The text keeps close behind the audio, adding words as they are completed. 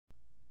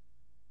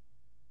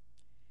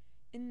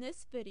In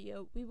this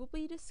video, we will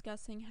be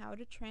discussing how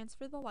to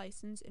transfer the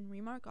license in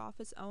Remark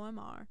Office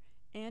OMR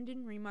and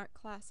in Remark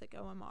Classic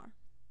OMR.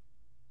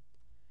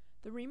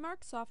 The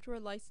Remark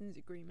Software License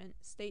Agreement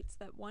states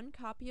that one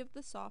copy of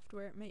the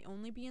software may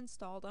only be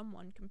installed on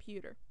one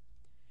computer.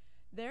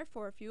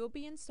 Therefore, if you will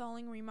be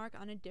installing Remark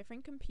on a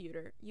different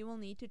computer, you will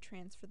need to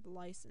transfer the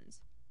license.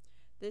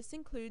 This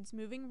includes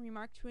moving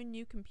Remark to a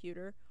new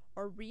computer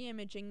or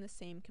re-imaging the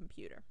same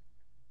computer.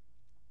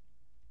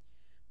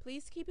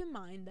 Please keep in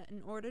mind that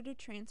in order to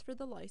transfer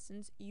the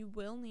license, you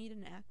will need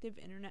an active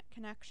internet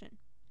connection.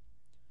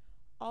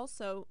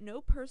 Also,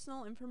 no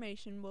personal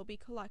information will be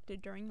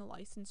collected during the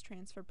license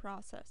transfer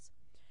process.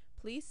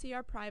 Please see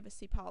our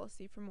privacy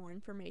policy for more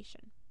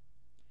information.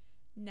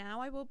 Now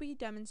I will be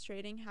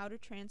demonstrating how to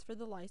transfer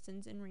the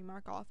license in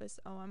Remark Office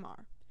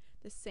OMR.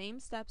 The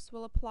same steps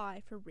will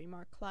apply for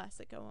Remark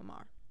Classic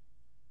OMR.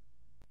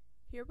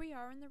 Here we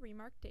are in the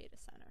Remark Data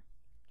Center.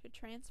 To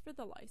transfer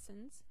the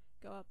license,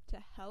 go up to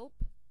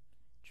Help,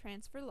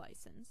 Transfer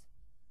License,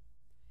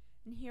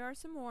 and here are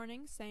some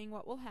warnings saying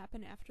what will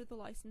happen after the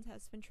license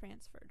has been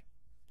transferred.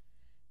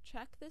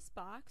 Check this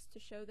box to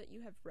show that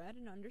you have read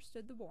and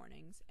understood the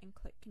warnings and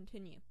click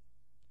Continue.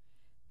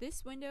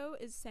 This window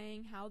is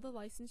saying how the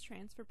license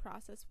transfer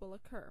process will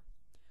occur.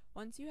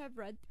 Once you have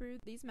read through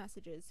these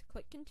messages,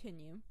 click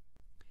Continue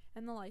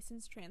and the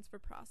license transfer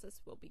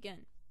process will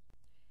begin.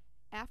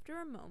 After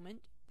a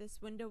moment,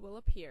 this window will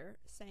appear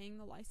saying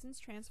the license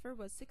transfer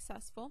was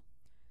successful.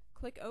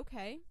 Click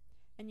OK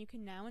and you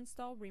can now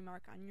install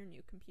Remark on your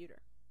new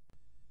computer.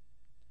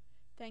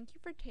 Thank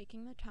you for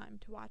taking the time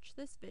to watch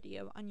this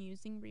video on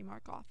using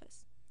Remark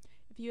Office.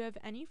 If you have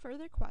any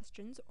further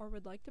questions or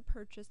would like to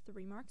purchase the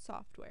Remark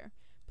software,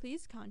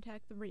 please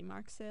contact the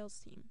Remark sales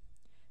team.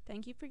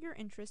 Thank you for your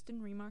interest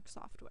in Remark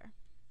software.